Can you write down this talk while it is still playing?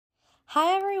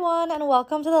Hi, everyone, and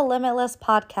welcome to the Limitless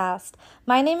podcast.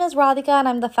 My name is Radhika, and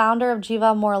I'm the founder of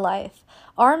Jiva More Life.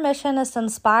 Our mission is to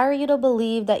inspire you to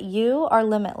believe that you are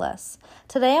limitless.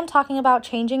 Today, I'm talking about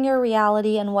changing your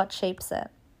reality and what shapes it.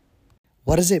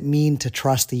 What does it mean to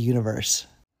trust the universe?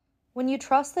 When you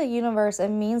trust the universe, it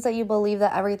means that you believe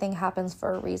that everything happens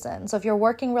for a reason. So if you're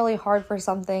working really hard for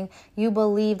something, you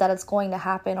believe that it's going to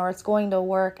happen or it's going to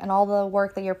work, and all the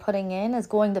work that you're putting in is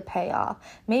going to pay off.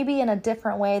 Maybe in a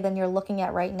different way than you're looking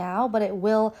at right now, but it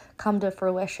will come to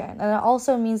fruition. And it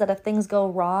also means that if things go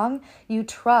wrong, you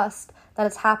trust that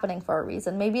it's happening for a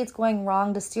reason. Maybe it's going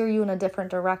wrong to steer you in a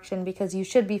different direction because you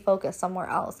should be focused somewhere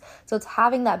else. So it's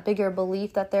having that bigger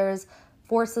belief that there's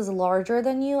forces larger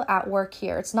than you at work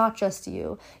here. It's not just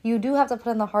you. You do have to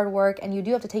put in the hard work and you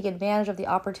do have to take advantage of the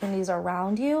opportunities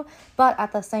around you, but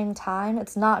at the same time,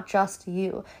 it's not just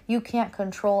you. You can't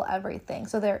control everything.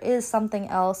 So there is something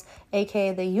else,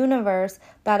 aka the universe,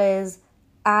 that is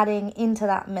adding into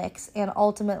that mix and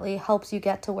ultimately helps you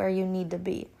get to where you need to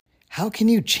be. How can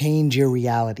you change your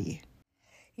reality?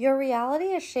 Your reality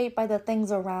is shaped by the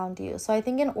things around you. So I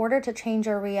think in order to change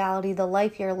your reality, the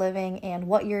life you're living and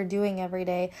what you're doing every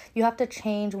day, you have to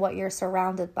change what you're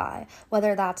surrounded by.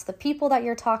 Whether that's the people that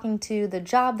you're talking to, the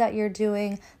job that you're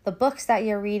doing, the books that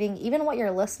you're reading, even what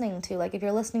you're listening to. Like if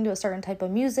you're listening to a certain type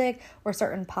of music or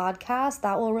certain podcast,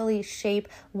 that will really shape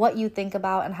what you think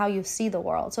about and how you see the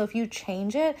world. So if you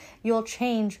change it, you'll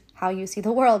change how you see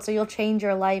the world. So you'll change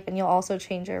your life and you'll also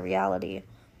change your reality.